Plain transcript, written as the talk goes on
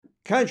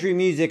Country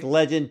music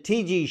legend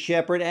T.G.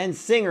 Sheppard and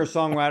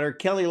singer-songwriter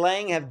Kelly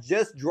Lang have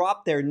just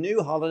dropped their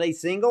new holiday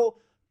single,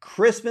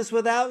 Christmas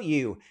Without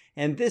You.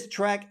 And this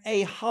track,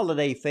 a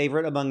holiday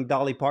favorite among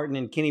Dolly Parton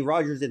and Kenny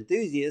Rogers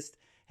enthusiasts,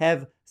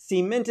 have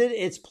cemented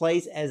its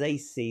place as a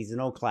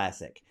seasonal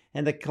classic.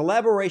 And the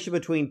collaboration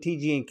between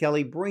T.G. and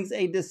Kelly brings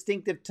a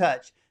distinctive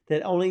touch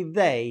that only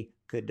they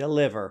could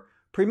deliver.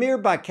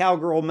 Premiered by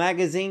Cowgirl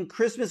Magazine,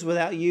 Christmas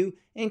Without You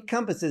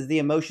encompasses the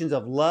emotions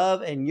of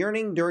love and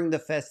yearning during the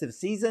festive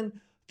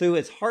season through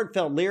its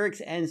heartfelt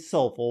lyrics and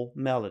soulful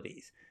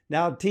melodies.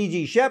 Now,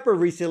 T.G. Sheppard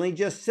recently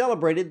just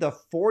celebrated the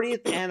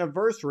 40th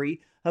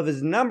anniversary of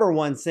his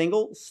 #1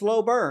 single,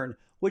 Slow Burn,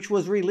 which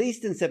was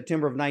released in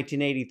September of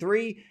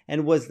 1983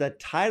 and was the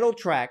title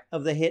track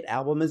of the hit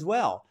album as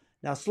well.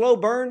 Now, Slow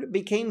Burn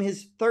became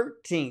his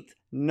 13th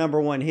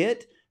 #1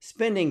 hit,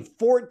 spending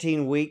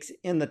 14 weeks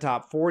in the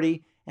top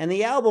 40. And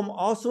the album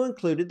also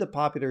included the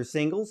popular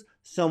singles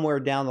Somewhere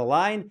Down the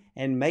Line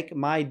and Make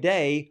My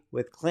Day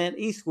with Clint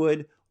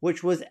Eastwood,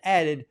 which was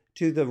added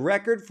to the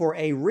record for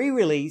a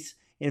re-release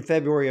in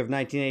February of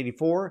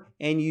 1984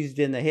 and used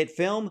in the hit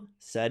film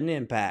Sudden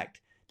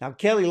Impact. Now,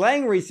 Kelly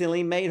Lang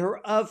recently made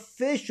her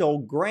official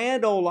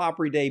Grand Ole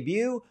Opry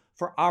debut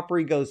for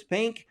Opry Goes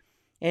Pink,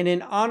 and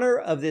in honor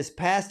of this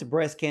past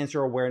Breast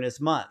Cancer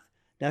Awareness Month.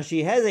 Now,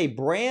 she has a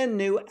brand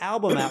new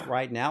album out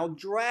right now,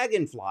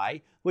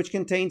 Dragonfly, which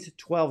contains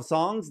 12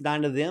 songs,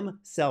 9 of them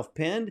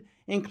self-penned,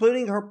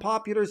 including her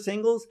popular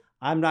singles,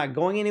 I'm Not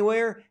Going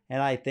Anywhere,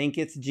 and I Think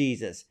It's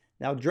Jesus.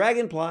 Now,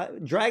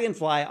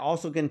 Dragonfly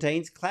also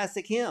contains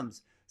classic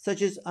hymns,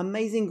 such as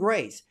Amazing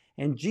Grace,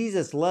 and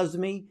Jesus Loves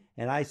Me,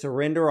 and I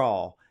Surrender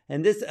All.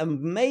 And this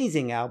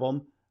amazing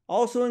album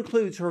also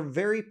includes her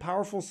very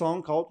powerful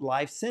song called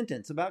Life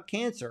Sentence about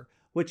cancer,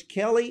 which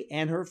Kelly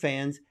and her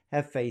fans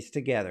have faced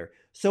together.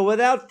 So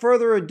without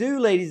further ado,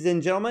 ladies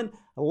and gentlemen,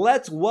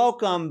 let's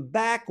welcome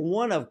back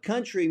one of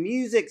country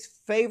music's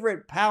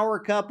favorite power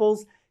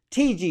couples,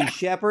 T.G.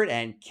 Sheppard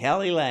and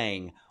Kelly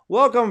Lang.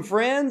 Welcome,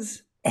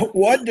 friends.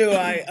 What do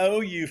I owe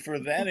you for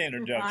that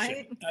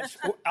introduction?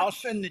 Right? I'll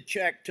send the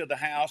check to the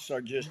house, or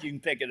just you can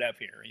pick it up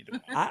here. Either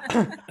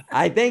way.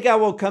 I think I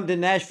will come to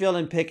Nashville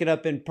and pick it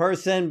up in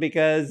person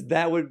because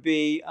that would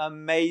be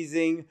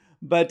amazing.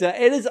 But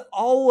it is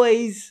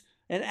always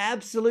an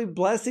absolute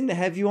blessing to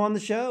have you on the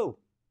show.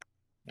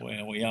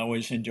 Well, we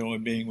always enjoy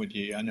being with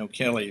you. I know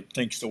Kelly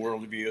thinks the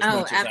world of you as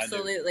Oh, much as I do.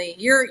 absolutely.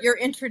 Your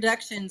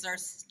introductions are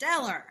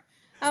stellar.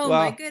 Oh,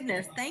 Well, my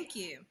goodness. Thank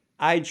you.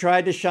 I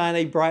tried to shine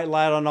a bright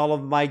light on all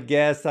of my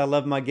guests. I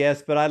love my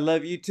guests, but I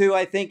love you too.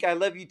 I think I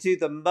love you too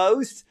the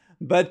most.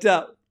 But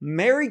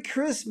Merry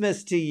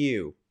Christmas to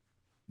you.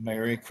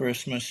 Merry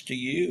Christmas to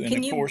you.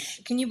 And of course,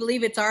 can you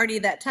believe it's already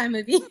that time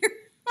of year?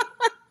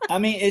 I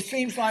mean, it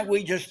seems like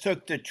we just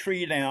took the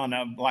tree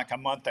down like a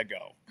month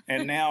ago.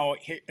 And now,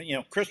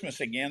 Christmas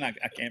again. I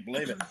can't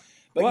believe it.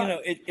 But,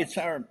 Well- it's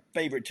our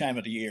favorite time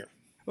of the year.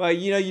 Well,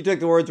 you took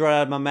the words right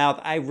out of my mouth.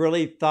 I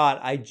really thought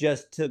I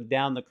just took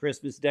down the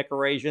Christmas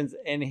decorations,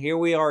 and here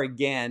we are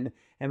again.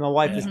 And my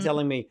wife is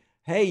telling me,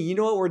 hey, you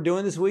know what we're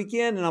doing this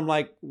weekend? And I'm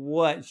like,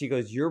 what? She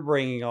goes, you're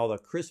bringing all the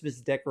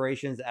Christmas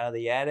decorations out of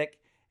the attic,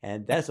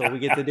 and that's what we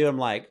get to do. I'm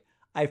like,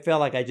 I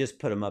felt like I just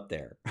put them up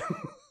there.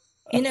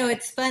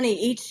 It's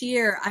funny. Each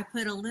year I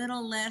put a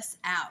little less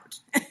out.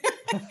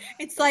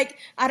 It's like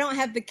I don't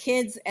have the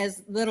kids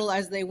as little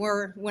as they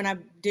were when I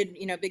did,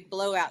 big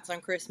blowouts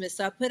on Christmas.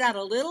 So I put out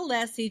a little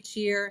less each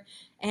year.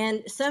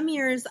 And some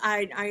years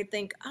I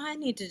think, I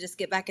need to just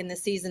get back in the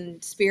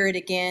season spirit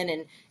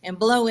again and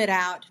blow it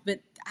out. But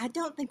I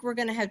don't think we're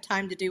going to have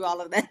time to do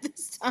all of that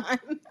this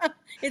time.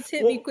 It's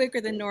hit me quicker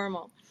than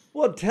normal.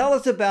 Well, tell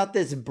us about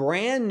this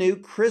brand new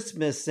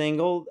Christmas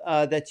single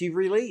that you've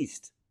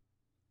released.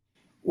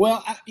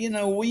 Well,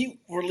 we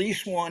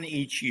release one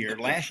each year.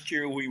 Last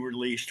year, we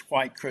released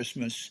White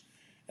Christmas,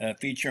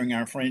 featuring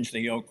our friends,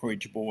 the Oak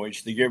Ridge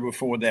Boys. The year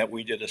before that,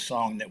 we did a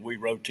song that we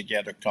wrote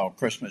together called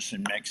Christmas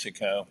in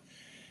Mexico.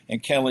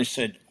 And Kelly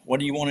said, what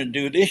do you want to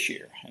do this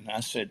year? And I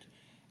said,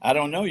 I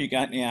don't know. You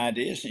got any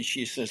ideas? And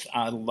she says,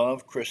 I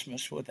love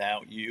Christmas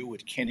Without You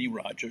with Kenny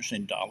Rogers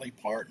and Dolly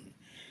Parton.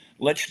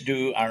 Let's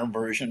do our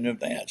version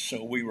of that.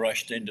 So we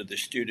rushed into the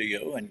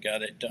studio and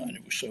got it done.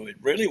 So it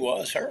really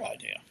was her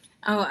idea.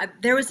 Oh,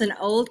 there was an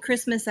old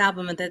Christmas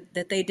album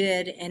that they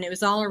did, and it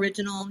was all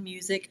original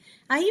music.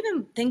 I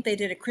even think they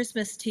did a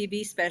Christmas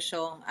TV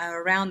special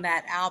around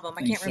that album.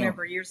 I can't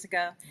remember, years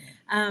ago.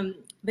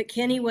 But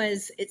Kenny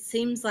it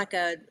seems like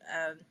a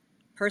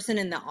person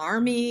in the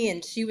army,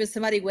 and she was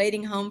somebody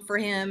waiting home for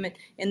him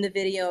in the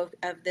video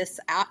of this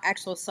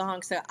actual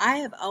song. So I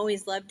have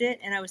always loved it,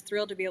 and I was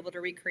thrilled to be able to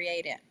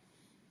recreate it.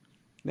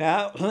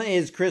 Now,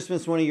 is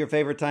Christmas one of your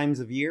favorite times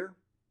of year?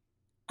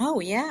 Oh,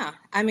 yeah.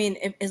 I mean,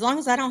 as long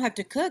as I don't have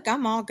to cook,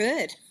 I'm all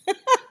good.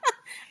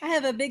 I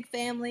have a big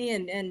family,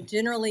 and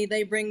generally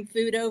they bring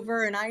food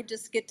over, and I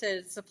just get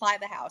to supply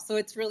the house. So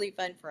it's really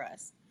fun for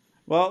us.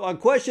 Well, a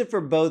question for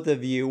both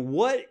of you.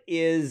 What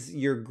is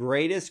your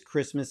greatest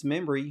Christmas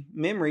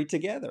memory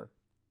together?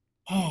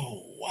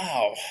 Oh,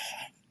 wow.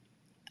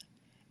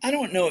 I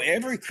don't know.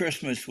 Every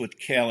Christmas with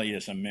Kelly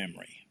is a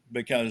memory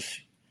because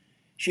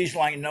she's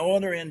like no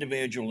other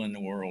individual in the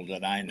world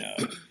that I know.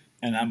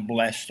 And I'm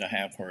blessed to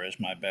have her as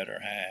my better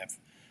half.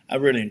 I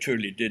really and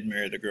truly did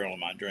marry the girl of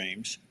my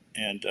dreams.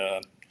 And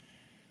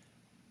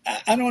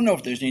I don't know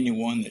if there's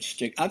anyone that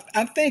stick.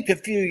 I think a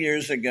few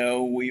years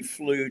ago we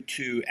flew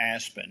to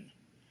Aspen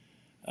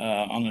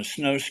on a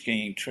snow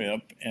skiing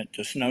trip at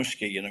the snow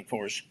ski. And of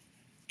course,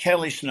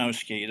 Kelly snow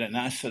skied, and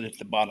I sat at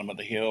the bottom of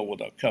the hill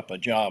with a cup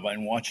of Java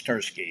and watched her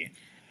ski.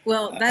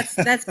 Well,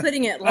 that's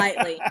putting it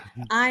lightly.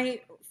 I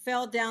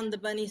fell down the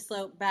bunny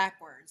slope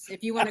backwards,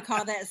 if you want to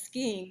call that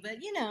skiing, but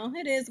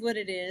it is what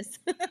it is.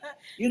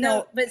 You No,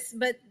 know,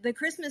 but the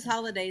Christmas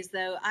holidays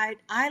though,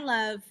 I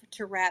love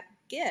to wrap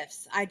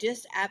gifts. I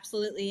just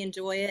absolutely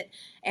enjoy it,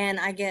 and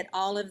I get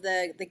all of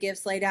the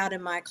gifts laid out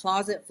in my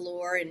closet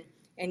floor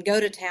and go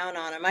to town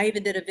on them. I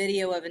even did a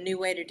video of a new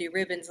way to do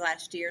ribbons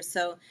last year,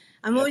 so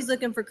I'm yep. always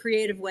looking for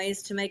creative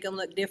ways to make them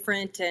look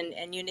different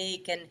and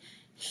unique. And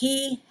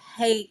he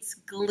hates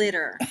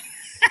glitter.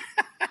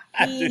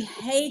 I do. He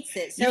hates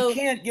it. You So,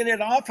 can't get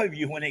it off of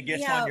you when it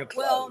gets on yeah, your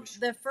well, clothes.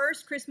 the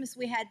first Christmas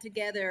we had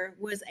together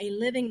was a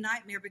living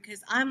nightmare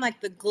because I'm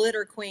like the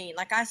glitter queen.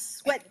 Like I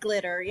sweat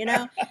glitter.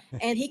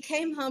 And he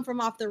came home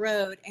from off the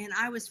road and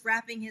I was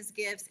wrapping his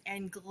gifts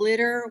and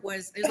it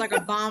was like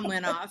a bomb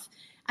went off.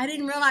 I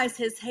didn't realize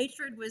his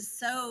hatred was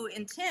so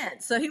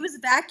intense. So he was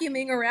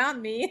vacuuming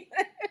around me.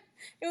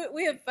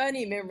 We have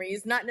funny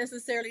memories, not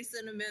necessarily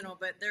sentimental,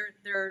 but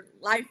they're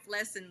life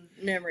lesson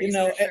You memories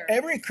know, for sure.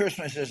 every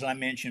Christmas, as I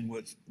mentioned,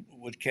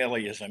 with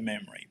Kelly is a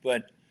memory.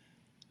 But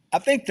I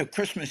think the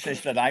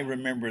Christmases that I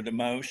remember the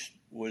most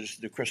was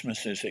the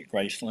Christmases at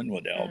Graceland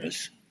with Mm.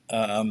 Elvis.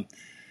 Um,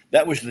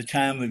 that was the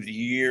time of the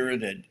year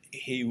that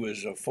he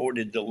was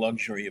afforded the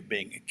luxury of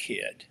being a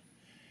kid.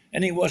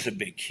 And he was a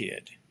big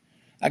kid.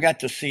 I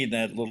got to see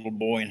that little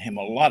boy and him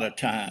a lot of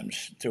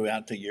times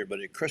throughout the year,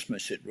 but at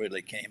Christmas it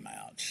really came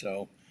out.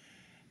 So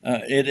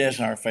it is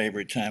our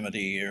favorite time of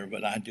the year,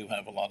 but I do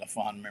have a lot of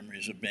fond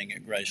memories of being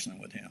at Graceland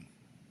with him.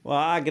 Well,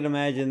 I can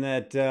imagine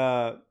that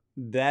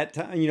that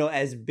time,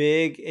 as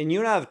big, and you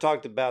and I have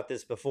talked about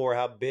this before,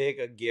 how big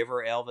a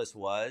giver Elvis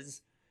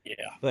was, Yeah.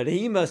 but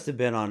he must have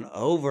been on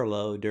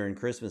overload during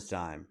Christmas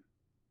time.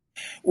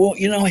 Well,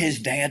 his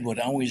dad would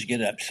always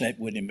get upset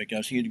with him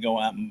because he'd go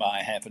out and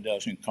buy half a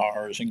dozen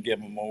cars and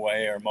give them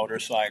away, or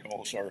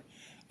motorcycles,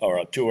 or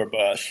a tour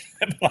bus,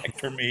 like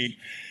for me.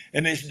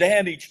 And his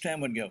dad each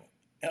time would go,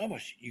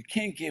 Elvis, you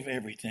can't give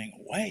everything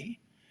away.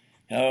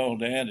 Oh,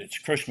 Dad, it's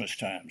Christmas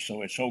time,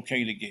 so it's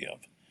okay to give.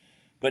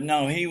 But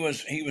no, he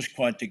was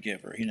quite the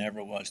giver. He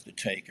never was the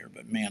taker.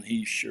 But man,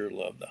 he sure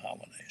loved the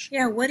holidays.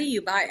 Yeah, what do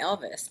you buy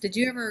Elvis? Did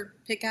you ever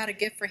pick out a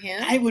gift for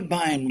him? I would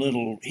buy him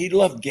little. He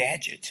loved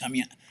gadgets. I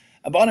mean,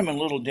 I bought him a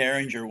little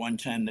Derringer one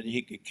time that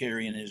he could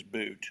carry in his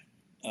boot,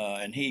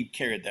 and he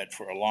carried that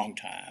for a long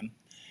time.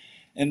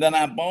 And then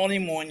I bought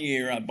him one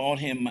year. I bought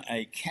him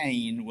a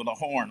cane with a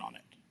horn on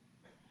it.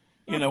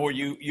 Where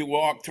you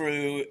walk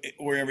through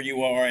wherever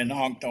you are and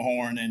honk the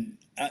horn. And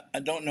I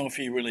don't know if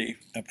he really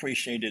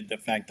appreciated the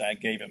fact that I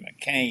gave him a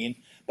cane,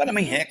 but I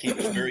mean, heck, he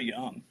was very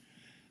young.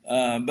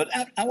 But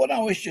I would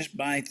always just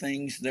buy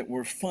things that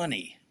were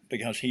funny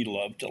because he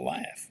loved to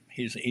laugh.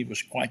 He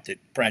was quite the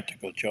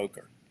practical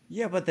joker.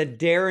 Yeah, but the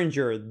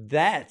Derringer,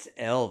 that's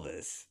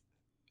Elvis.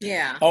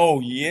 Yeah.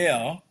 Oh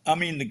yeah, I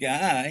mean the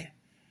guy,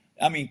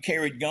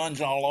 carried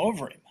guns all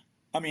over him.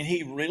 I mean,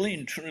 he really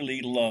and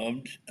truly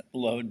loved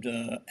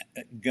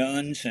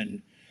guns,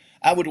 and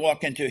I would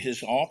walk into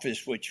his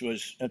office, which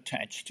was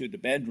attached to the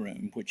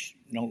bedroom, which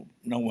no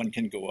one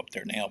can go up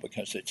there now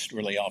because it's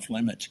really off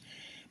limits.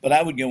 But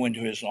I would go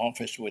into his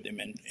office with him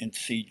and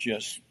see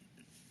just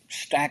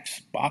stacks,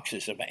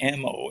 boxes of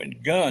ammo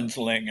and guns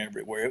laying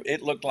everywhere.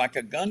 It looked like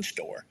a gun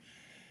store.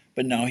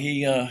 But no,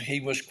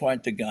 he was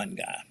quite the gun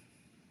guy.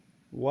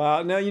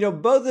 Wow. Now,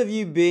 both of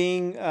you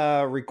being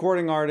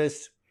recording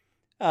artists,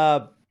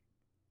 uh,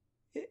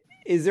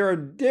 is there a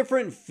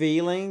different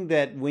feeling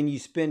that when you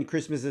spend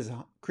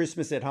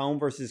Christmas at home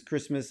versus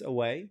Christmas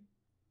away?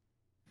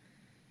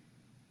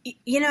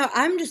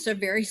 I'm just a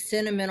very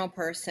sentimental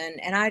person,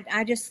 and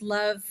I just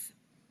love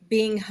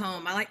being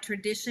home. I like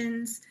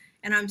traditions,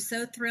 and I'm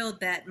so thrilled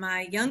that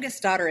my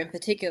youngest daughter in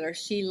particular,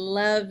 she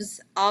loves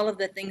all of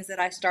the things that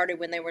I started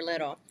when they were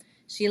little.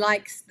 She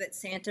likes that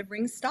Santa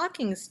brings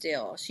stockings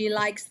still. She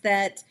likes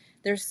that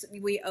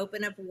we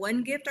open up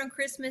one gift on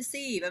Christmas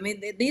Eve. I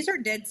mean, these are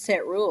dead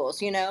set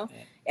rules.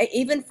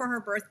 Even for her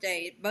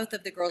birthday, both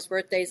of the girls'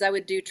 birthdays, I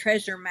would do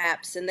treasure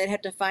maps, and they'd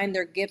have to find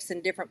their gifts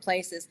in different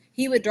places.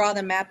 He would draw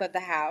the map of the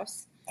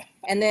house,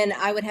 and then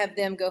I would have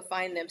them go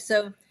find them.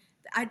 So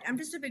I'm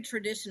just a big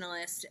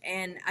traditionalist,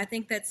 and I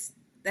think that's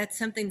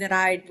something that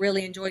I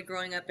really enjoyed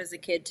growing up as a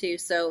kid too.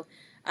 So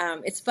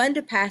it's fun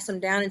to pass them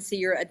down and see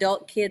your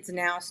adult kids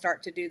now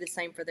start to do the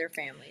same for their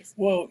families.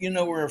 Well,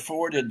 we're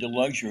afforded the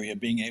luxury of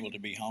being able to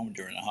be home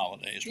during the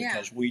holidays Yeah.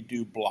 because we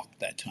do block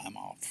that time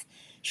off.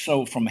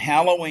 So from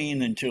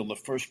Halloween until the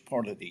first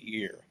part of the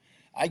year,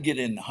 I get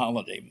in the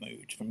holiday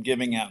mood from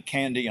giving out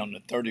candy on the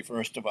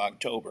 31st of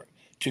October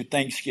to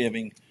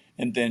Thanksgiving,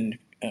 and then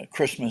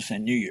Christmas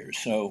and New Year's.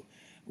 So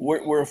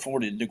we're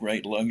afforded the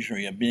great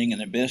luxury of being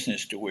in a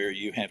business to where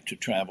you have to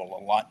travel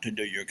a lot to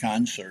do your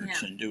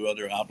concerts and do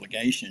other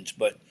obligations,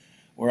 but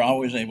we're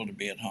always able to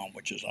be at home,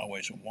 which is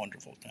always a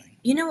wonderful thing.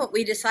 You know what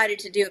we decided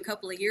to do a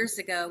couple of years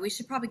ago? We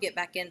should probably get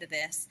back into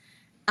this.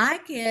 I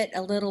get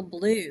a little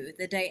blue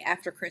the day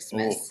after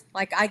Christmas.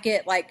 Like I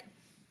get like,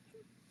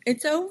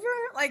 it's over.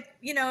 Like,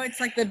 you know, it's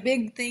like the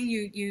big thing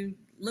you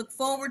look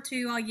forward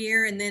to all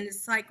year. And then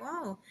it's like,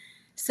 oh,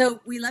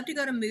 so we love to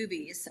go to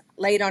movies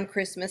late on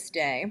Christmas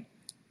Day.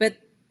 But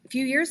a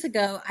few years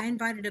ago, I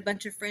invited a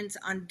bunch of friends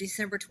on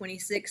December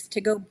 26th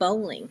to go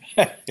bowling.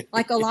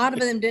 Like a lot of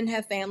them didn't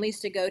have families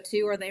to go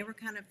to, or they were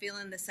kind of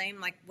feeling the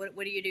same, like, what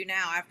do you do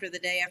now after the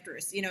day after?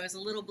 You know, it was a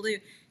little blue.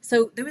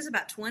 So there was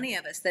about 20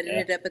 of us that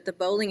ended up at the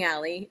bowling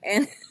alley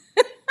and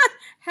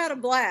had a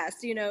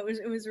blast. You know,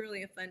 it was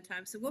really a fun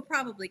time. So we'll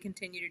probably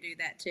continue to do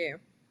that too.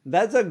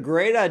 That's a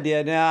great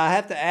idea. Now, I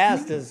have to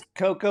ask, does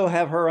Coco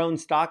have her own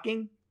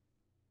stocking?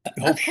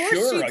 Oh,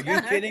 sure. Are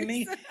you kidding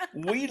me?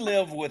 We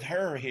live with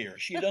her here.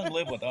 She doesn't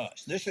live with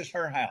us. This is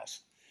her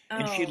house.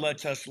 And she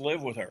lets us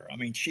live with her. I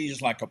mean, she's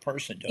like a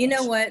person to us. You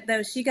know what,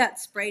 though? She got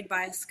sprayed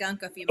by a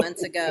skunk a few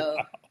months ago.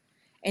 Wow.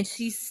 And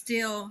she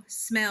still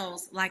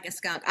smells like a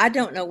skunk. I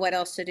don't know what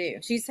else to do.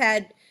 She's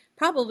had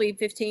probably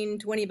 15,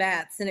 20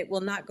 baths, and it will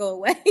not go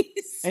away.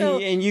 So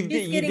and you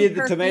did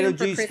the tomato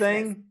juice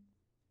thing?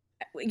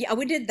 Yeah,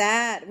 we did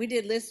that. We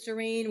did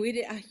Listerine. We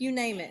did, you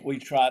name it. We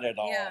tried it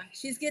all. Yeah,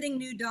 she's getting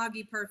new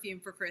doggy perfume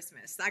for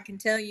Christmas. I can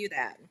tell you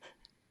that.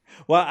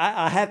 Well,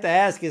 I have to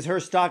ask, is her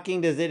stocking,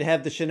 does it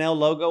have the Chanel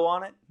logo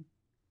on it?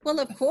 Well,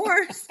 of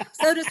course.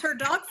 So does her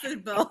dog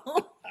food bowl.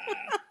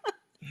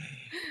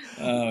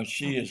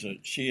 She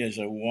is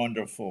a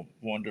wonderful,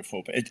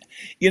 wonderful.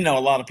 You know, a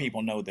lot of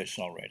people know this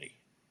already.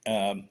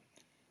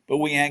 But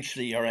we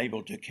actually are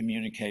able to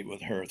communicate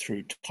with her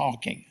through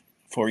talking.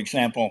 For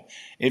example,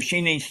 if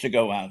she needs to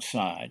go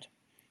outside,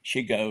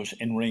 she goes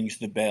and rings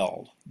the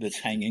bell that's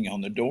hanging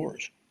on the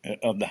doors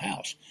of the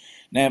house.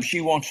 Now, if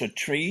she wants a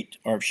treat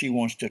or if she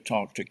wants to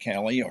talk to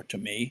Kelly or to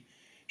me,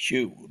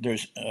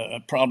 there's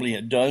probably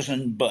a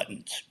dozen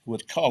buttons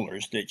with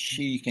colors that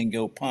she can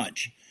go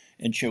punch,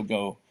 and she'll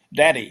go,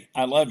 "Daddy,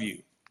 I love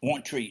you.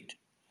 Want treat."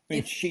 I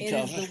mean, she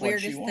tells us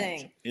what she wants.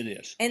 Thing. It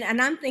is. And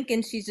I'm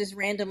thinking she's just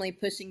randomly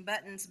pushing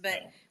buttons,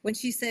 but when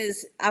she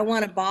says, "I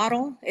want a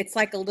bottle," it's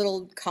like a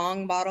little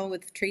Kong bottle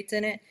with treats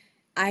in it.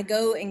 I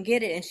go and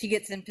get it, and she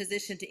gets in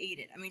position to eat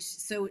it. I mean,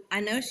 so I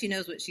know she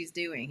knows what she's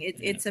doing.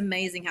 It's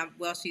amazing how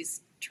well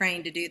she's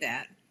trained to do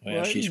that.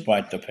 Well, she's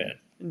quite the pet.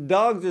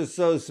 Dogs are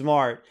so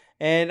smart.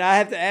 And I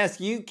have to ask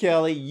you,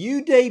 Kelly,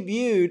 you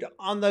debuted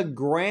on the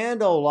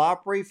Grand Ole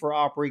Opry for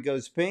Opry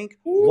Goes Pink.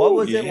 Ooh, what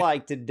was it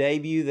like to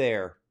debut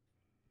there?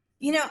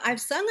 You know, I've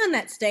sung on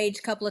that stage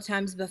a couple of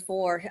times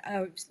before.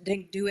 I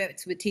did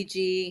duets with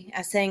TG.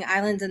 I sang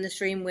Islands in the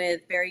Stream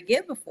with Barry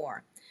Gibb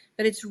before.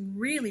 But it's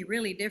really,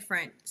 really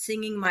different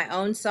singing my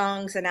own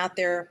songs and out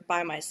there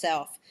by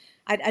myself.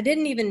 I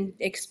didn't even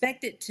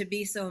expect it to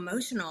be so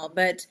emotional,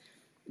 but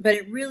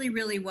it really,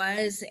 really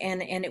was.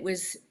 And it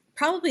was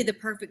probably the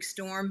perfect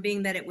storm,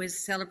 being that it was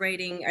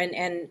celebrating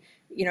and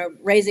you know,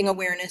 raising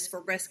awareness for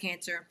breast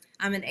cancer.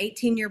 I'm an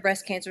 18-year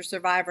breast cancer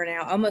survivor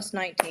now, almost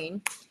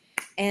 19.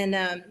 And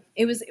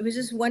it was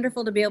just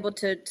wonderful to be able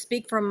to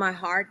speak from my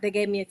heart. They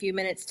gave me a few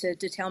minutes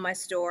to tell my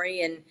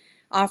story and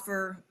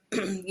offer,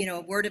 you know,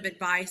 a word of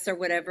advice or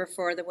whatever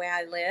for the way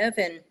I live.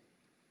 And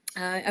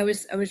I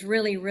was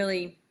really,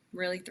 really,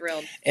 really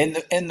thrilled. And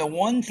the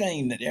one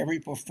thing that every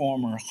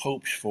performer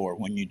hopes for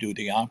when you do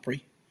the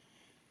Opry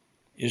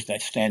is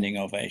that standing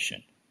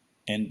ovation.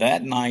 And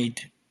that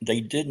night, they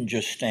didn't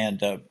just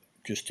stand up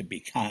just to be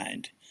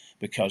kind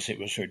because it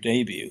was her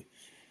debut.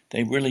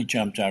 They really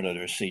jumped out of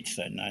their seats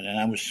that night. And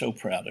I was so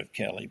proud of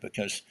Kelly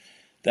because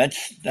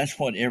that's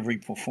what every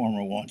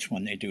performer wants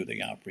when they do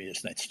the Opry,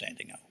 is that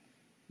standing up.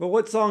 Well,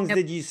 what songs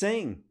did you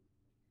sing?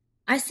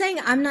 I sang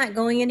I'm Not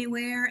Going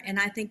Anywhere, and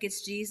I Think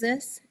It's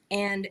Jesus.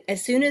 And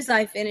as soon as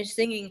I finished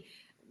singing,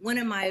 one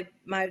of my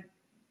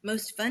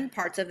most fun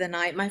parts of the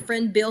night, my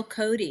friend Bill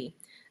Cody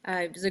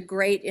was a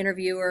great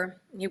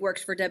interviewer. He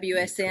works for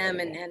WSM,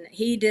 and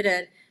he did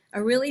a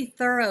really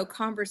thorough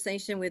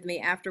conversation with me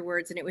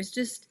afterwards. And it was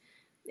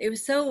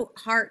so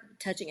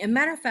heart-touching. As a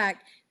matter of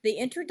fact, the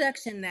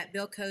introduction that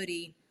Bill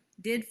Cody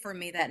did for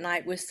me that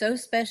night was so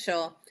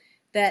special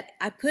that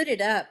I put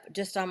it up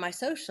just on my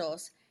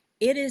socials.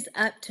 It is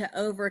up to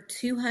over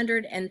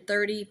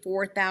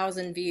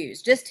 234,000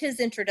 views, just his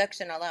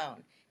introduction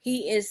alone.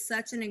 He is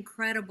such an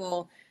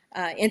incredible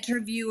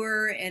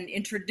interviewer and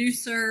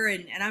introducer,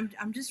 and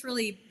I'm just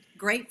really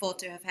grateful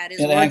to have had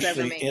his words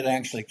over me. It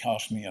actually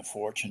cost me a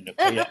fortune to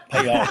pay all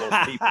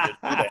those people to do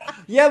that.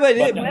 Yeah, but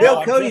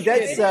Bill Cody,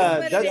 that's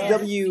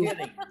W.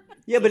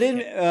 Yeah,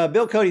 but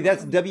Bill Cody,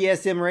 that's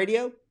WSM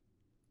Radio.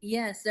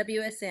 Yes,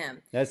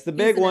 WSM. That's the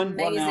big one.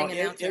 Well, now,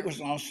 it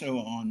was also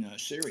on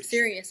Sirius.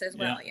 Sirius as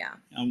well, yeah.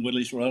 On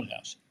Willie's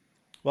Roadhouse.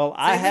 Well,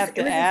 I have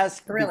to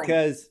ask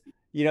because,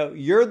 you know,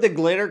 you're the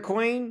glitter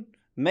queen,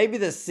 maybe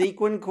the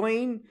sequin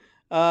queen.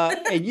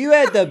 And you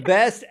had the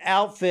best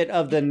outfit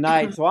of the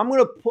night. So I'm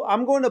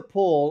going to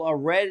pull a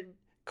red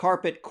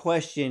carpet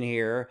question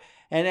here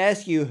and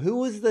ask you, who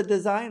was the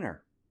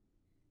designer?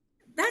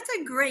 That's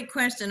a great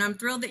question. I'm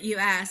thrilled that you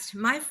asked.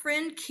 My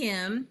friend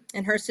Kim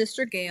and her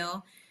sister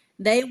Gail,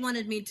 they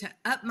wanted me to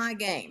up my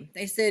game.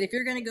 They said, if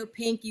you're going to go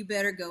pink, you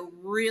better go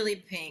really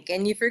pink.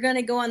 And if you're going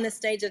to go on the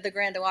stage of the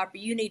Grand Ole Opry,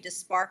 you need to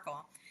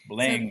sparkle.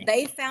 Bling. So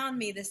they found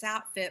me this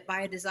outfit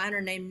by a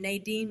designer named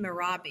Nadine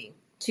Marabi.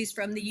 She's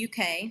from the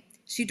UK.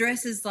 She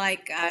dresses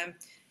like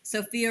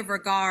Sofia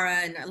Vergara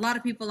and a lot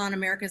of people on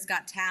America's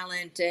Got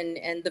Talent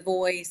and The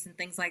Voice and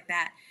things like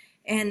that.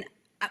 And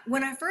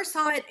when I first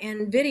saw it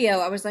in video,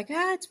 I was like,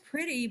 it's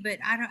pretty, but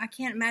I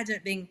can't imagine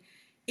it being.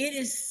 It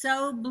is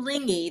so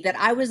blingy that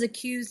I was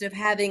accused of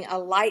having a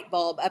light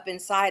bulb up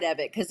inside of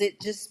it because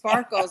it just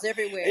sparkles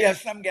everywhere. Yeah,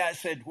 some guy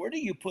said, where do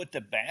you put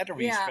the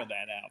batteries for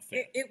that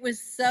outfit? It was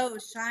so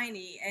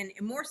shiny, and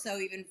more so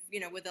even,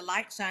 with the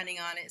light shining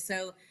on it.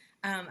 So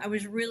I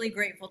was really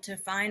grateful to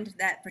find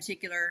that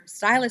particular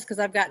stylist because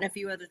I've gotten a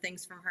few other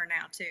things from her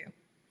now too.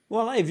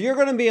 Well, if you're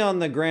going to be on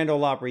the Grand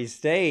Ole Opry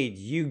stage,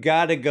 you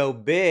got to go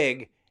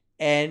big.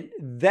 And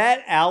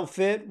that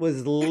outfit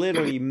was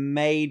literally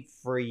made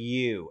for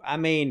you. I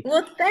mean,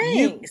 well,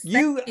 thanks.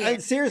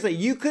 Seriously,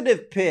 you could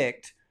have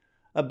picked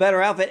a better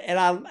outfit. And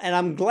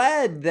I'm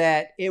glad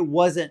that it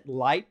wasn't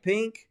light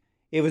pink.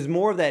 It was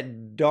more of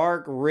that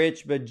dark,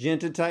 rich,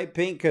 magenta type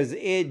pink because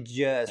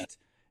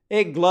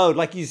it glowed.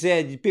 Like you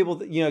said,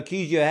 people,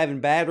 accuse you of having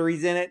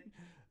batteries in it,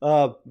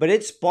 but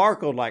it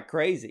sparkled like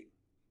crazy.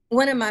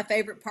 One of my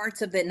favorite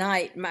parts of the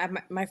night,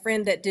 my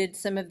friend that did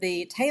some of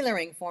the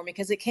tailoring for me,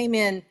 because it came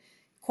in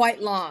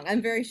quite long.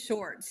 I'm very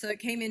short, so it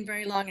came in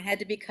very long and had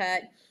to be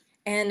cut.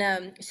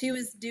 And she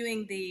was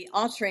doing the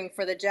altering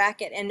for the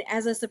jacket, and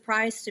as a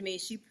surprise to me,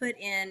 she put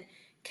in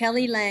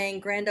Kelly Lang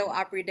Grand Ole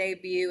Opry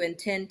debut in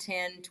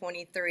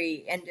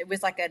 10/10/23, and it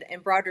was like an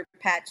embroidered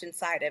patch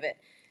inside of it.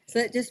 So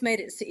it just made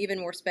it even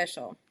more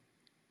special.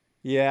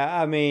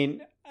 Yeah, I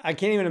mean, I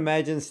can't even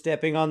imagine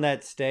stepping on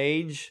that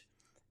stage.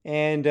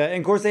 And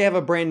of course, they have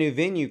a brand new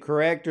venue,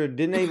 correct? Or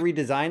didn't they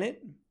redesign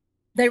it?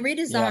 They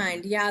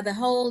redesigned, yeah. The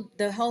whole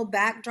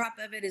backdrop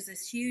of it is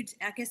this huge,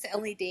 I guess,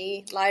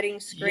 LED lighting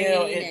screen.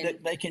 Yeah,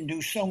 they can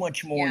do so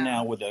much more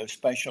now with those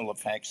special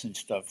effects and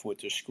stuff with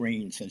the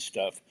screens and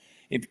stuff.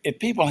 If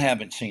people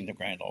haven't seen the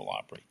Grand Ole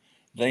Opry,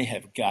 they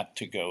have got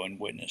to go and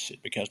witness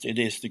it because it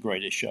is the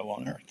greatest show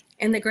on earth.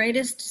 And the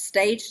greatest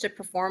stage to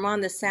perform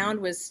on. The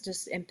sound was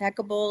just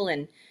impeccable,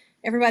 and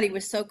everybody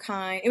was so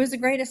kind. It was the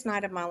greatest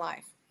night of my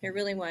life. It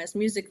really was,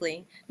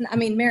 musically. I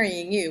mean,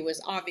 marrying you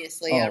was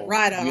obviously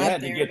right on up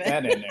there. You had to get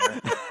that in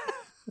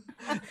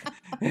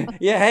there.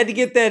 Yeah, I had to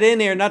get that in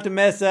there, not to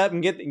mess up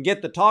and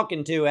get the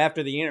talking to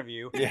after the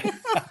interview. Yeah.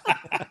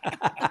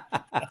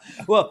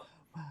 Well,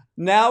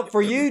 now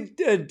for you,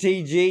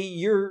 TG,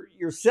 you're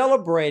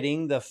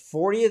celebrating the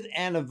 40th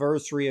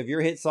anniversary of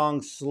your hit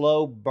song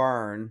 "Slow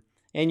Burn,"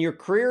 and your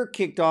career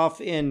kicked off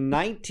in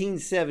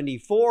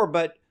 1974,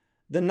 but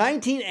the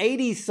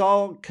 1980s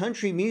saw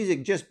country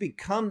music just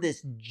become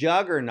this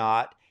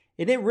juggernaut,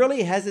 and it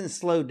really hasn't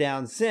slowed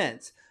down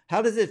since.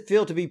 How does it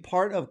feel to be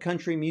part of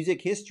country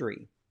music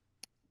history?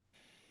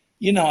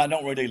 I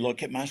don't really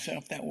look at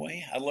myself that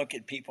way. I look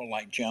at people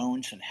like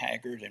Jones and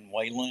Haggard and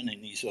Waylon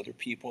and these other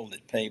people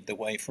that paved the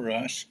way for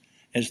us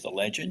as the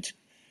legends.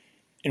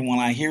 And when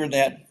I hear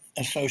that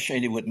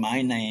associated with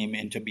my name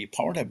and to be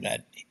part of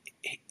that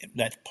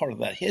part of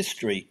that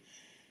history,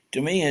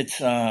 to me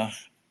it's really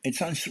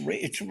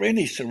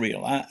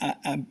surreal.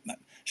 I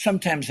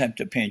sometimes have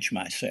to pinch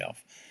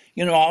myself.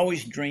 I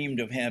always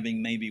dreamed of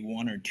having maybe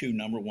one or two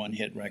number one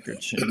hit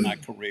records in my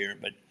career,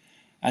 but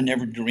I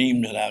never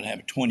dreamed that I'd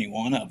have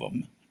 21 of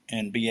them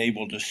and be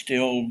able to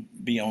still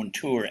be on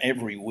tour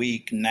every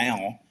week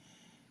now,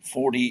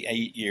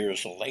 48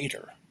 years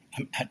later.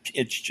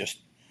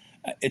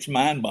 It's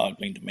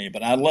mind-boggling to me,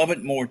 but I love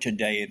it more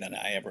today than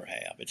I ever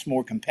have. It's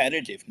more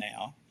competitive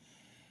now,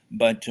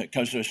 but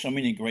because there's so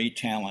many great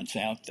talents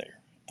out there.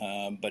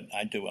 But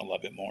I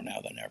love it more now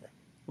than ever.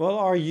 Well,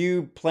 are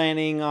you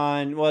planning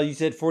on, you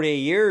said 48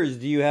 years.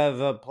 Do you have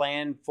a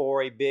plan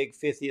for a big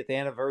 50th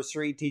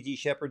anniversary TG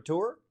Sheppard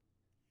tour?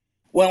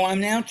 Well,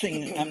 I'm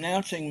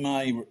announcing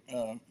my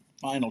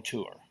final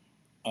tour.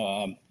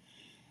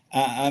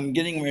 I'm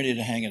getting ready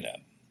to hang it up.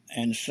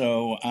 And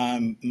so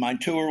my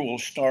tour will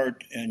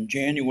start in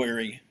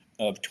January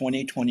of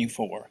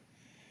 2024.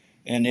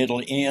 And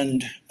it'll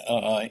end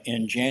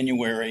in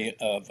January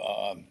of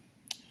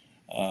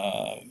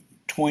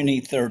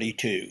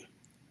 2032.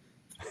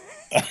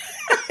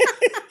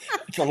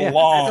 It's a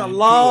long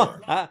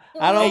tour. I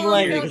don't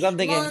blame you because I'm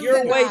thinking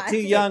you're way too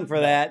young for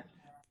that.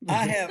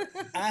 I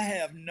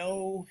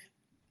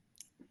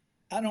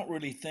don't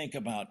really think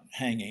about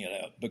hanging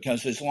it up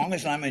because as long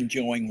as I'm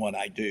enjoying what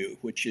I do,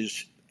 which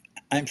is,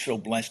 I'm so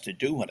blessed to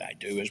do what I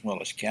do as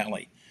well as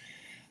Kelly.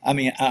 I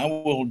mean, I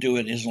will do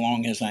it as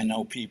long as I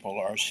know people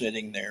are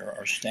sitting there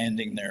or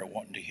standing there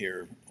wanting to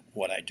hear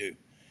what I do.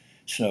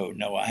 So,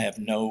 no, I have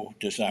no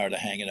desire to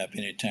hang it up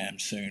anytime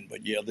soon.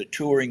 But yeah, the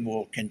touring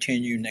will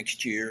continue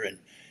next year. And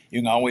you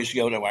can always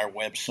go to our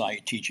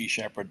website,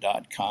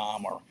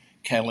 tgsheppard.com or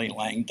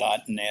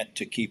kellylang.net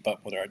to keep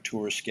up with our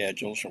tour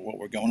schedules or what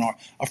we're going on.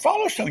 Or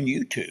follow us on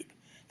YouTube.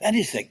 That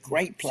is a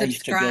great place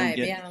to go Subscribe,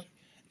 get yeah.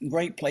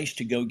 great place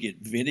to go get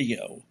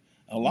video.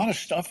 A lot of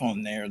stuff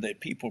on there that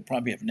people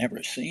probably have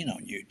never seen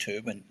on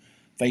YouTube and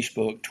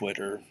Facebook,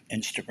 Twitter,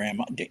 Instagram,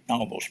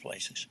 all those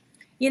places.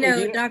 You Well,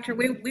 know, Doctor,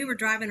 we were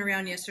driving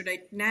around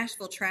yesterday.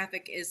 Nashville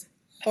traffic is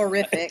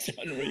horrific. It's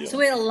unreal. So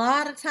we had a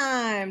lot of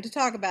time to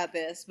talk about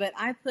this, but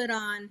I put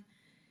on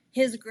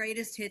his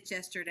greatest hits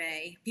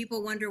yesterday.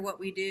 People wonder what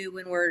we do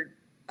when we're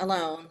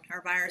alone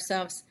or by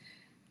ourselves.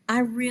 I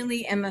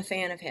really am a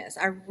fan of his.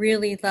 I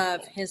really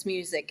love his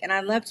music, and I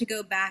love to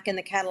go back in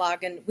the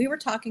catalog. And we were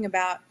talking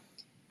about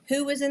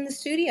who was in the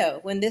studio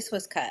when this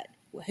was cut,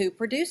 who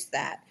produced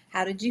that,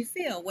 how did you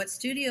feel, what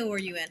studio were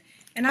you in?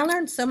 And I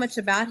learned so much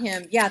about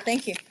him. Yeah,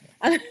 thank you.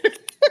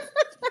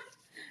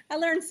 I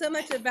learned so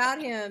much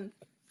about him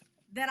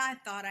that I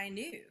thought I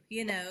knew,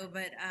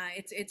 but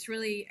it's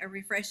really a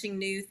refreshing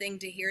new thing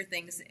to hear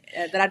things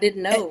that I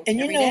didn't know And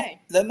every day.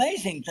 the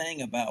amazing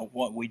thing about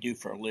what we do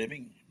for a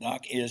living,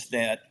 Doc, is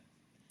that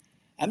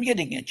I'm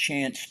getting a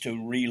chance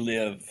to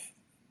relive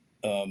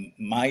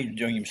my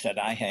dreams that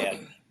I had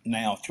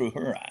now through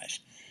her eyes.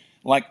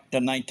 Like the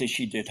night that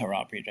she did her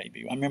Opry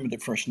debut. I remember the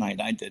first night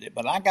I did it,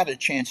 but I got a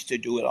chance to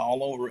do it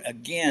all over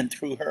again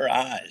through her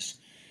eyes.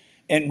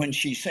 And when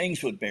she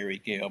sings with Barry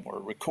Gibb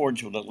or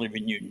records with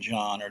Olivia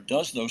Newton-John or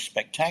does those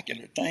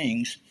spectacular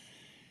things,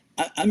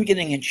 I'm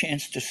getting a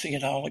chance to see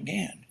it all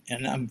again.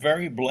 And I'm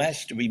very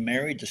blessed to be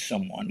married to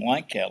someone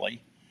like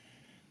Kelly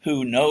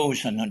who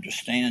knows and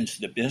understands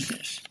the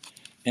business.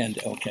 And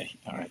okay,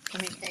 all right.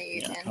 Let me tell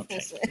you, Yeah, then.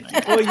 okay.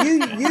 Well,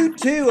 you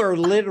two are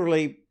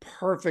literally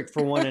perfect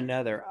for one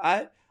another.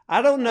 I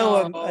don't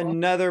know Oh,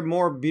 another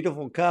more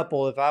beautiful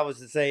couple if I was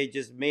to say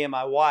just me and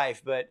my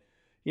wife, but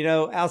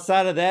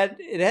outside of that,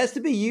 it has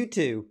to be you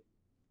two.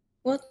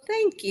 well,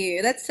 thank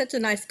you. That's such a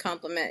nice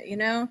compliment.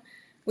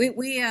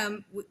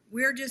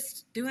 We're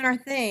just doing our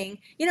thing.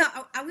 We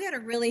had a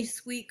really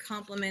sweet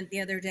compliment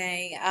the other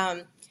day.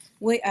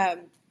 We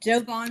Joe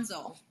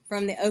Bonzel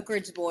from the Oak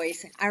Ridge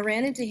Boys. I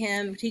ran into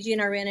him. TG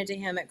and I ran into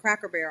him at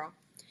Cracker Barrel,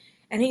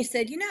 and he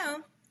said,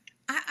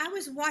 I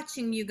was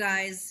watching you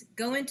guys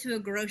go into a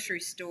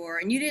grocery store,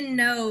 and you didn't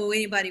know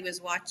anybody was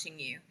watching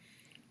you.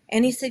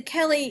 And he said,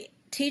 Kelly,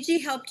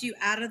 TG helped you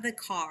out of the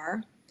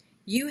car.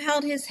 You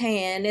held his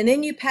hand, and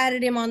then you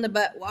patted him on the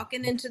butt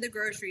walking into the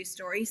grocery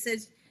store. He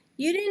says,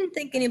 you didn't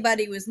think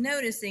anybody was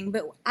noticing,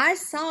 but I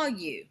saw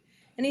you.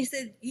 And he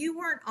said, you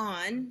weren't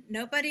on.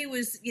 Nobody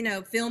was,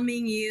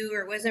 filming you,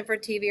 or it wasn't for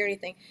TV or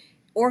anything.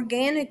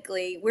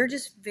 Organically, we're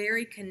just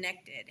very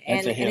connected.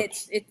 That's a And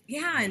hip.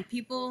 and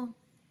people,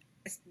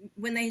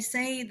 when they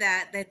say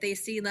that they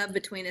see love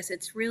between us,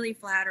 it's really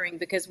flattering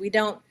because we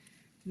don't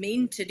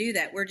mean to do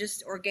that. We're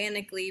just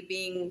organically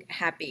being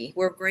happy.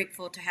 We're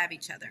grateful to have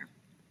each other.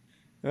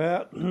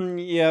 Well,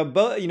 yeah,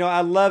 but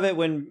I love it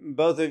when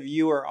both of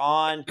you are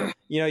on.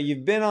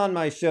 You've been on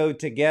my show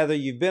together,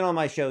 you've been on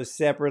my show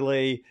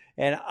separately,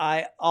 and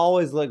I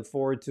always look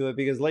forward to it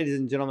because, ladies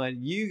and gentlemen,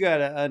 you got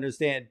to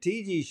understand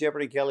T.G.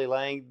 Sheppard and Kelly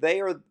Lang,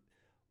 they are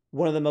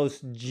one of the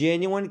most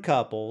genuine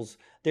couples.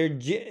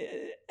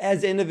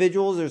 As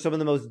individuals, they're some of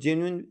the most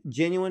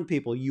genuine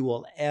people you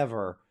will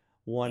ever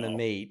want to Oh,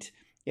 meet.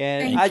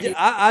 And Thank you.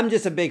 I'm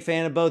just a big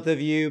fan of both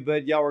of you,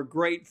 but y'all are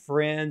great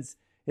friends.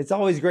 It's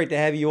always great to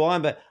have you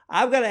on, but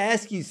I've got to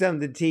ask you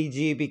something,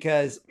 TG,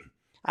 because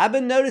I've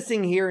been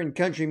noticing here in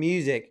country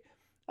music,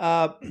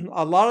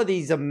 a lot of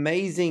these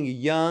amazing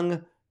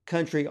young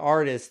country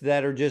artists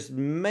that are just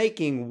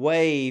making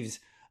waves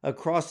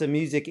across the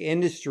music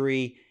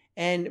industry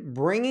and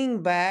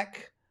bringing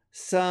back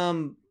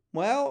some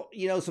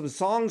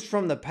songs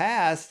from the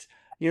past.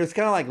 It's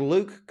kind of like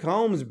Luke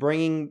Combs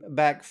bringing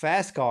back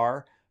Fast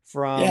Car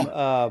from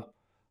yeah.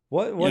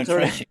 what's her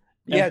name? Tracy.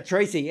 Yeah,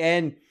 Tracy.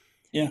 And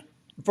Yeah.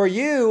 for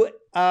you,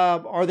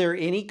 are there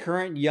any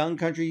current young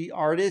country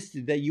artists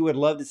that you would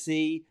love to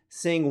see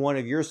sing one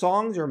of your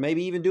songs, or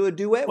maybe even do a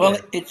duet Well,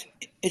 with?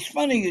 it's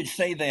funny you'd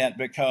say that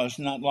because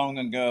not long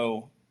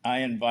ago I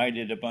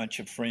invited a bunch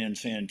of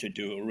friends in to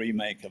do a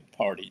remake of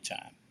Party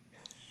Time,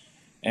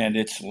 and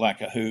it's like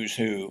a who's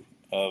who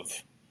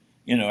of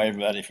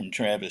everybody from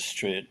Travis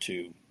Tritt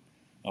to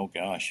oh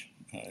gosh,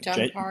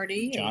 John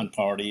Party. John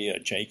Party,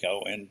 Jake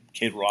Owen,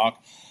 Kid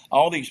Rock,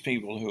 all these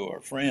people who are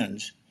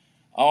friends,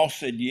 all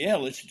said yeah,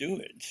 let's do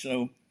it.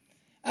 So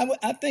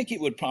I think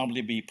it would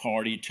probably be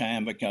Party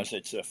Time because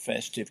it's a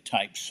festive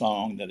type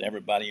song that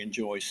everybody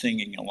enjoys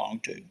singing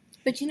along to.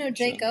 But So,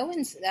 Jake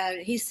Owens,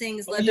 he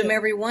sings oh "Loved Him yeah,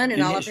 Everyone" in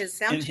in all of his his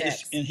sound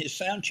checks. in his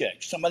sound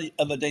check, somebody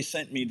the other day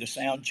sent me the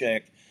sound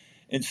check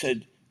and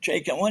said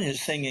Jake Owen is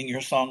singing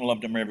your song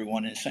 "Loved Him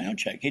Everyone" in sound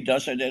check. He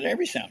does it at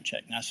every sound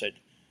check, and I said,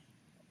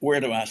 where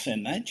do I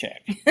send that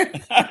check?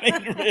 I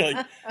mean, really,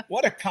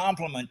 what a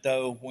compliment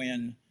though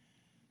when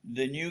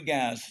the new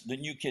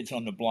kids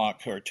on the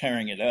block who are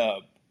tearing it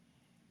up,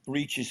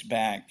 reaches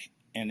back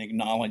and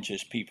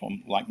acknowledges people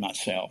like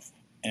myself.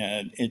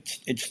 And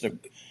it's the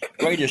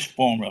greatest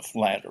form of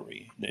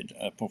flattery that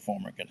a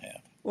performer can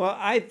have. Well,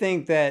 I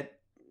think that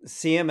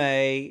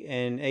CMA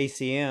and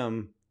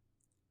ACM,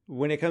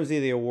 when it comes to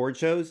the award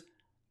shows,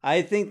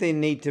 I think they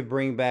need to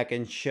bring back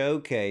and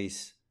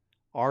showcase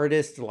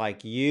artists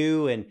like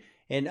you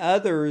and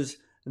others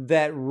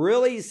that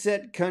really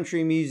set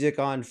country music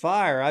on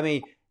fire. I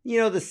mean, the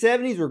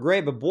 70s were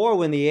great, but boy,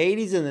 when the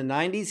 80s and the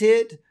 90s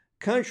hit,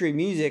 country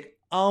music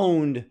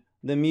owned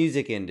the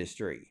music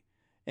industry.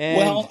 And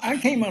Well, I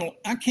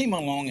came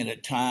along at a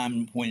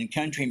time when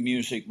country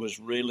music was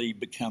really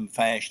become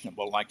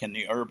fashionable, like in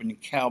the urban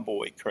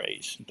cowboy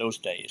craze those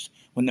days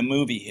when the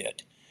movie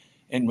hit,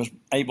 and was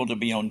able to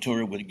be on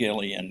tour with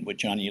Gilly and with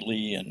Johnny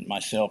Lee and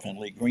myself and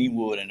Lee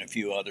Greenwood and a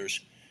few others.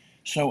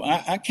 So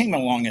I came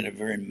along at a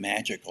very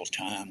magical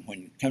time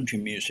when country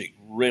music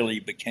really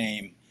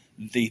became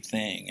the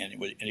thing,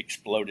 and it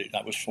exploded.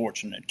 I was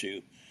fortunate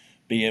to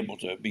be able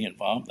to be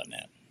involved in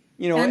that.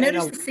 I and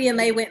noticed the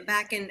CMA went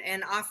back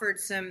and offered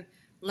some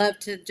love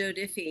to Joe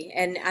Diffie,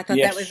 and I thought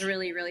that was Yes,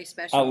 really, really I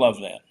special. love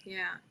that.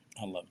 Yeah.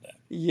 I love that.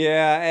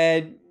 yeah,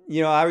 and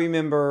I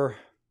remember,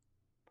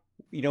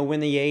 when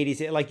the 80s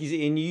hit, like you said,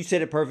 and you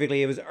said it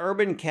perfectly, it was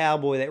urban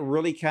cowboy that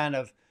really kind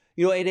of,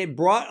 and it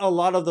brought a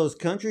lot of those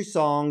country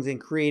songs and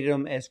created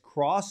them as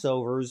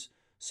crossovers.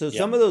 So Yeah.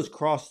 some of those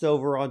crossed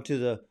over onto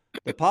the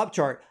pop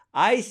chart.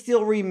 I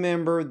still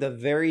remember the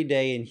very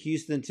day in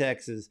Houston,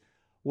 Texas,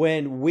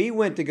 when we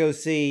went to go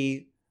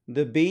see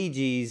the Bee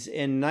Gees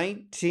in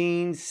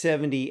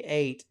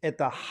 1978 at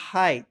the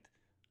height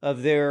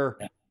of their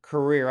Yeah.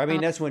 career. I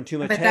mean, that's when Too I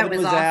Much bet that Heaven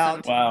was was awesome.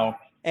 out. Wow.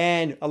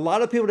 And a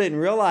lot of people didn't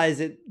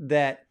realize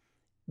that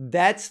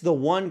that's the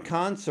one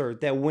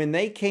concert that when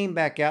they came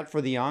back out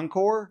for the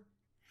encore,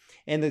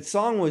 and the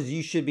song was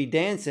You Should Be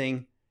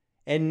Dancing,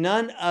 and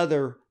none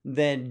other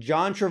than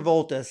John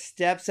Travolta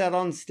steps out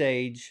on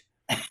stage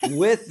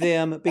with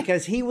them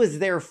because he was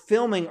there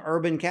filming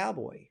Urban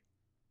Cowboy.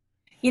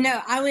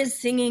 I was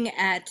singing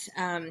at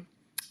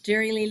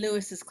Jerry Lee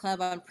Lewis's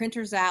club on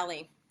Printer's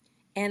Alley,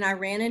 and I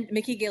ran into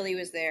Mickey Gilley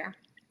was there,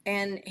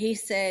 and he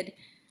said,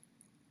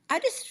 I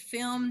just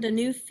filmed a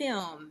new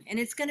film, and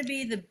it's going to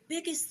be the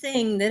biggest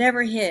thing that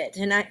ever hit.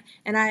 And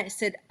I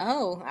said,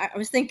 oh, I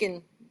was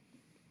thinking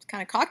it's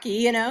kind of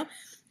cocky,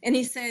 And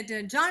he said,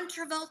 John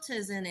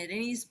Travolta's in it,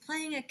 and he's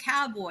playing a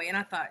cowboy. And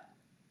I thought,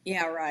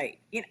 yeah, right.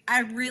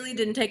 I really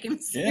didn't take him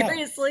Yeah.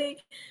 seriously.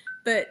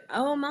 But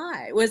oh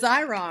my, was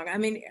I wrong? I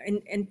mean,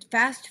 and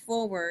fast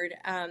forward,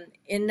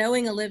 in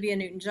knowing Olivia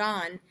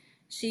Newton-John,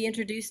 she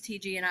introduced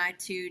TG and I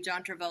to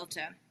John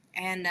Travolta,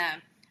 and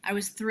I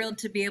was thrilled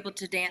to be able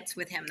to dance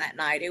with him that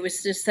night. It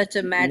was just such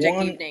a magic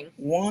evening.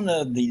 One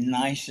of the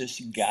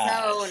nicest guys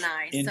So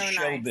nice, in so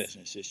show nice.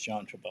 business is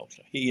John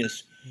Travolta. He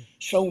is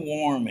so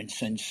warm and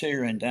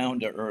sincere and down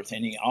to earth,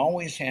 and he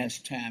always has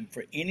time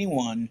for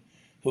anyone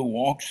who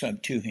walks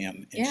up to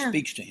him and Yeah.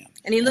 speaks to him.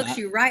 And he looks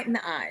you right in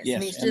the eyes. Yes,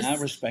 and he's and just, I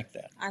respect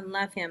that. I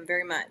love him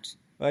very much.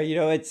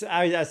 Well,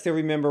 I still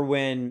remember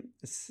when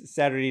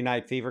Saturday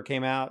Night Fever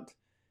came out.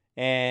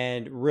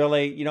 And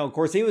really, of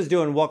course, he was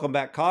doing Welcome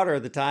Back, Kotter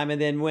at the time.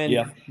 And then when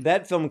Yeah.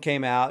 that film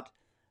came out,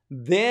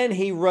 then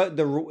he wrote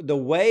the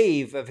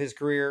wave of his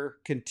career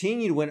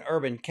continued when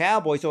Urban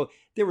Cowboy. So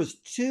there was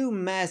two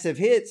massive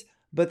hits,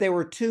 but they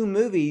were two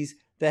movies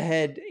that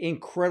had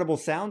incredible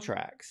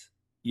soundtracks.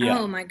 Yeah.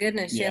 Oh my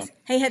goodness, Yeah. yes.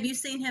 Hey, have you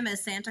seen him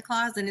as Santa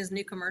Claus in his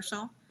new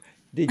commercial?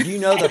 Did you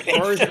know the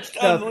That's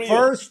the unreal.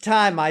 first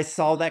time I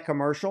saw that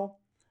commercial,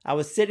 I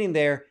was sitting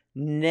there,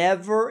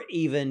 never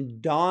even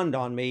dawned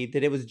on me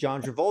that it was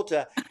John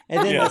Travolta.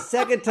 And then Yeah. the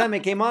second time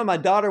it came on, my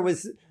daughter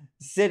was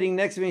sitting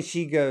next to me and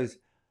she goes,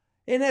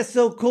 "Isn't that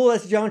so cool?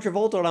 That's John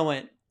Travolta." And I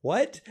went,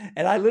 "What?"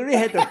 And I literally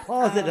had to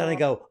pause it and I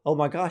go, "Oh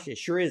my gosh, it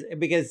sure is."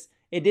 Because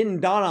it didn't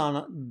dawn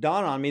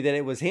on me that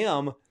it was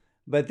him.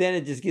 But then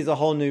it just gives a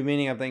whole new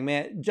meaning. I'm thinking,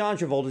 man, John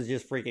Travolta is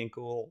just freaking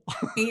cool.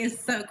 He is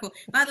so cool.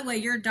 By the way,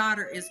 your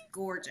daughter is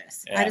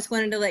gorgeous. Yeah. I just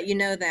wanted to let you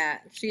know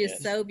that. She is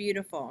Yes. so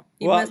beautiful.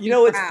 Well, must be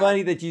it's proud.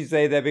 funny that you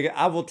say that because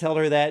I will tell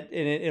her that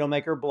and it'll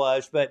make her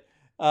blush. But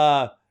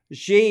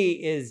she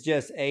is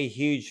just a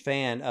huge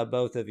fan of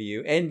both of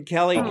you. And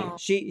Kelly, Aw.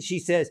 she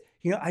says,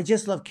 I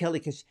just love Kelly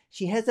because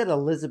she has that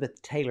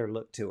Elizabeth Taylor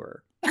look to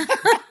her.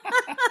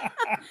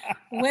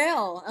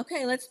 Well,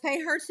 okay, let's pay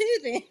her too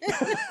then.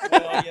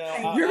 Well,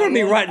 yeah, You're going to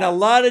be writing a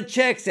lot of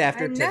checks I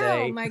after know,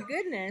 today. my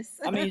goodness.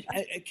 I mean,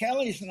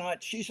 Kelly's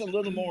not, she's a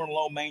little more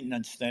low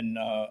maintenance than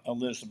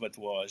Elizabeth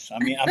was.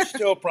 I mean, I'm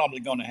still probably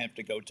going to have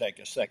to go take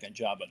a second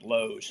job at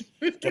Lowe's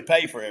to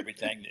pay for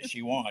everything that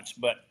she wants.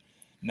 But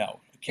no,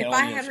 Kelly If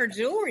I had is- her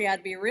jewelry,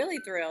 I'd be really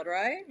thrilled,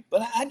 right?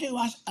 But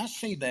I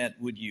see that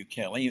with you,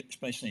 Kelly,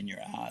 especially in your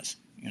eyes.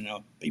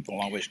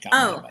 People always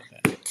comment about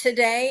that.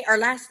 Today or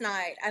last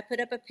night, I put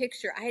up a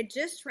picture. I had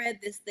just read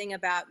this thing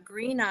about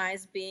green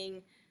eyes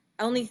being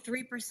only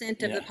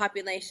 3% of Yeah. the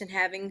population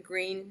having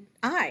green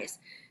eyes.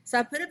 So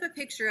I put up a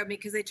picture of me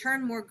because they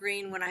turn more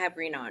green when I have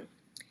green on.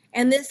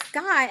 And this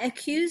guy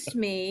accused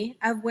me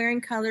of wearing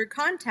colored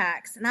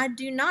contacts. And I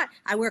do not.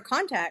 I wear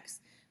contacts,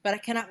 but I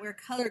cannot wear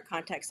colored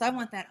contacts. So I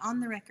want that on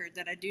the record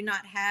that I do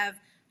not have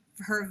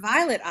her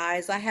violet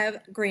eyes. I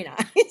have green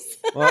eyes.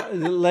 Well,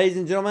 ladies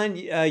and gentlemen,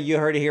 you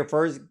heard it here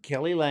first.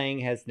 Kelly Lang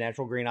has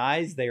natural green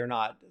eyes. They are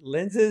not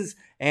lenses,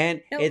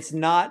 and Nope. it's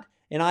not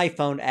an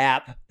iPhone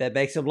app that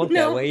makes them look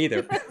that way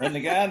either. And the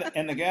guy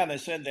that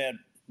said that,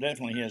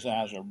 definitely his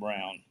eyes are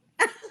brown.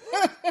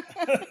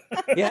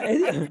 Yeah,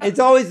 it's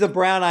always the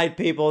brown-eyed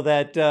people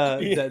that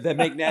that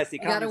make nasty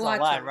comments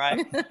online,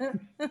 right?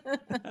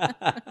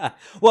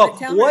 Well,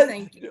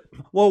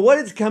 what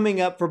is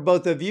coming up for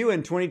both of you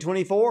in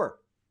 2024?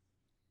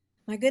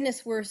 My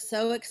goodness, we're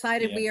so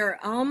excited. Yeah. We are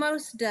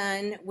almost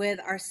done with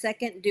our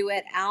second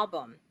duet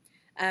album.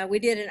 We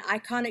did an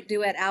iconic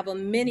duet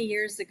album many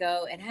years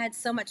ago and had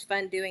so much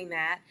fun doing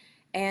that.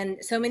 And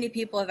so many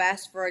people have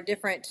asked for a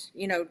different,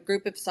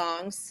 group of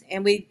songs.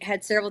 And we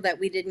had several that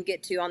we didn't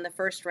get to on the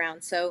first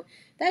round. So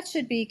that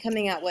should be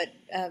coming out,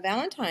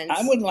 Valentine's?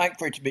 I would like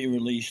for it to be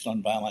released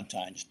on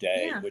Valentine's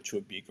Day, Yeah. which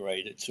would be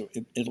great.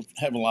 It'll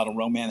have a lot of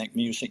romantic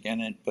music in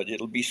it, but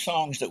it'll be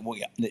songs that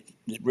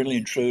really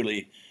and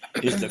truly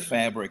is the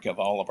fabric of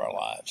all of our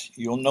lives.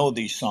 You'll know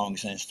these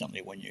songs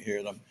instantly when you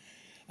hear them.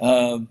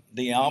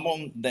 The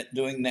album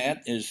doing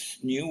that is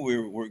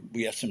new.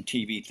 We have some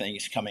TV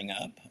things coming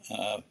up.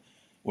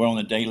 We're on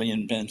the Daly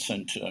and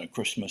Vincent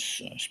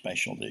Christmas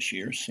special this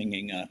year,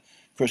 singing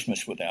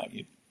 "Christmas Without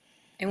You."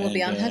 And we'll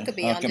be on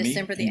Huckabee on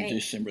December the 8th.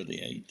 December the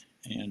 8th.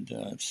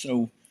 And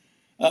so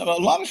a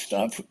lot of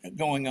stuff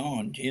going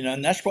on,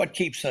 and that's what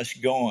keeps us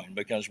going,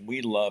 because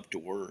we love to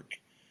work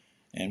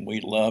and we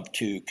love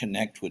to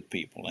connect with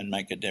people and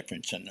make a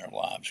difference in their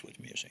lives with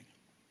music.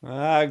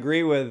 I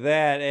agree with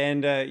that.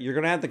 And you're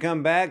going to have to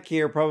come back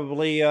here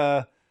probably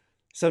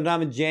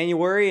sometime in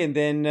January, and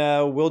then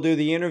we'll do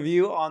the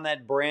interview on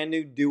that brand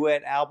new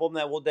duet album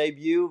that will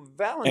debut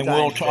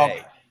Valentine's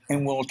Day.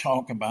 And we'll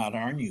talk about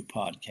our new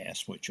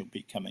podcast, which will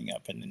be coming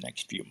up in the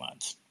next few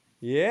months.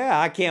 Yeah,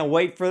 I can't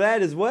wait for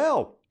that as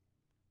well.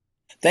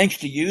 Thanks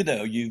to you,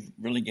 though, you've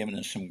really given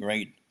us some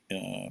great,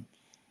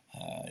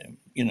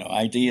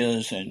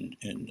 ideas and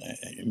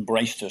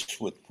embraced us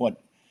with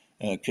what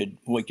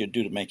we could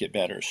do to make it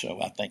better.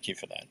 So I thank you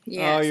for that.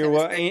 Yes, oh, you're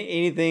welcome.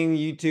 Anything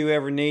you two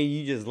ever need,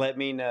 you just let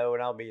me know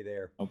and I'll be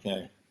there.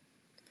 Okay.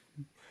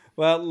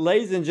 Well,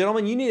 ladies and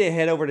gentlemen, you need to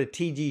head over to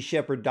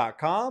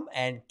tgsheppard.com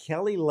and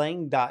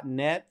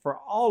kellylang.net for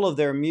all of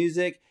their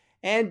music,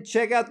 and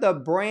check out the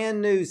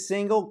brand new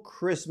single,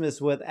 Christmas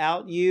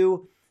Without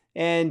You.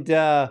 And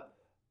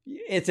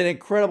it's an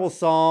incredible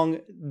song.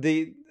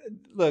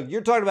 Look,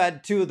 you're talking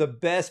about two of the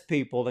best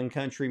people in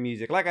country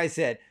music. Like I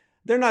said,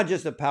 they're not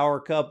just a power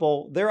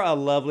couple. They're a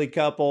lovely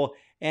couple,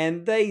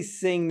 and they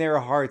sing their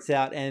hearts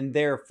out, and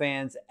their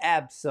fans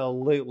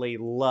absolutely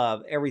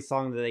love every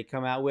song that they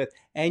come out with.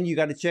 And you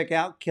got to check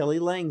out Kelly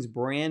Lang's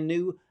brand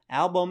new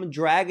album,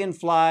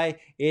 Dragonfly.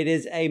 It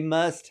is a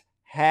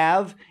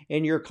must-have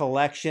in your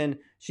collection.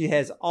 She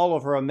has all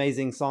of her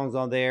amazing songs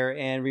on there.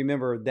 And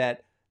remember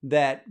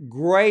that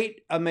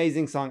great,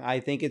 amazing song, I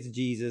Think It's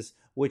Jesus,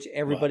 which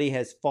everybody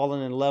has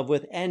fallen in love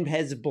with and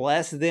has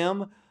blessed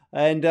them.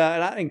 And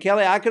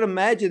Kelly, I could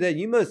imagine that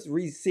you must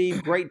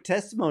receive great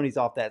testimonies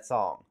off that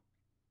song.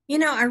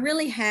 I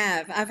really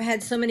have. I've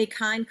had so many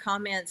kind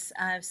comments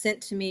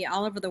sent to me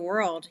all over the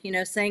world,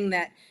 saying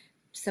that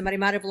somebody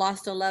might have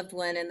lost a loved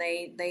one and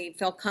they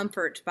felt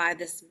comfort by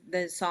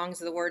the songs,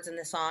 the words in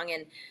the song.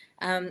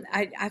 And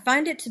I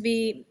find it to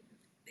be,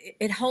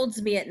 it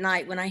holds me at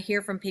night when I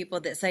hear from people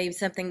that say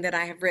something that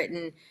I have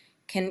written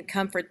can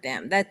comfort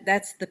them.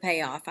 That's the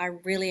payoff. I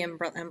really am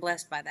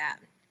blessed by that.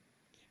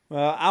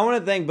 Well, I want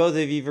to thank both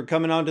of you for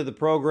coming on to the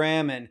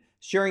program and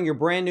sharing your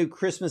brand new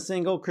Christmas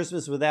single,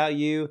 Christmas Without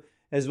You,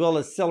 as well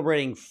as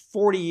celebrating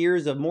 40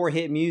 years of more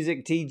hit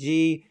music,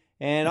 TG,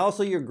 and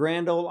also your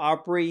Grand Ole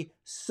Opry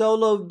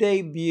solo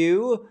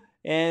debut,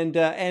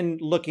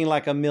 and looking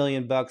like $1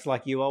 million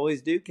like you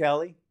always do,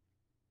 Kelly.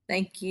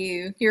 Thank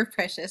you. You're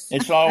precious.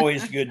 It's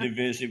always good to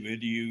visit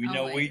with you.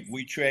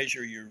 We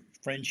treasure your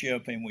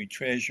friendship and we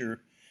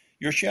treasure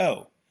your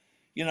show.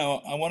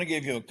 I want to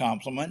give you a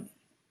compliment.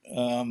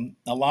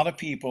 A lot of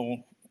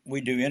people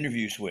we do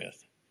interviews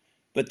with,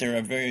 but there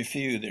are very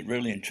few that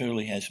really and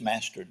truly has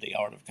mastered the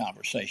art of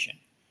conversation.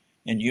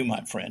 And you,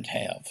 my friend,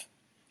 have.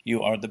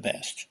 You are the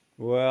best.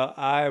 Well,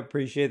 I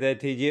appreciate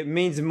that, TG. It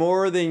means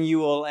more than you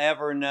will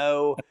ever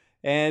know.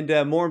 And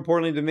more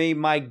importantly to me,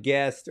 my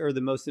guests are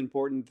the most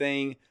important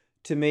thing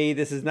to me.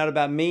 This is not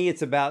about me.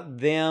 It's about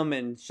them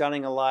and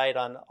shining a light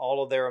on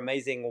all of their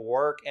amazing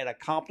work and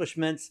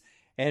accomplishments.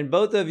 And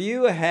both of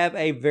you have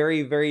a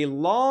very, very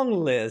long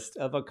list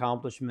of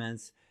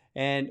accomplishments.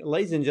 And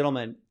ladies and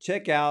gentlemen,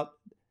 check out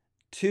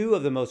two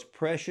of the most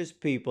precious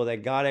people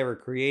that God ever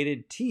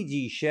created,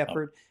 T.G.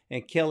 Sheppard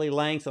and Kelly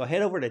Lang. So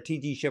head over to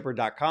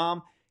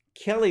tgsheppard.com,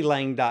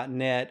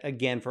 kellylang.net,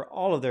 again, for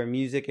all of their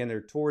music and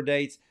their tour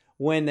dates.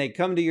 When they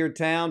come to your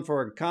town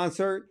for a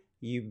concert,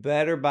 you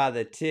better buy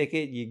the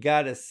ticket. You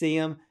got to see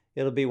them.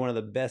 It'll be one of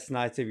the best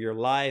nights of your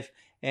life.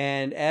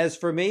 And as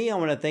for me, I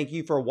want to thank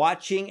you for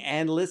watching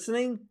and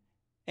listening,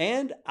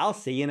 and I'll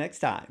see you next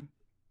time.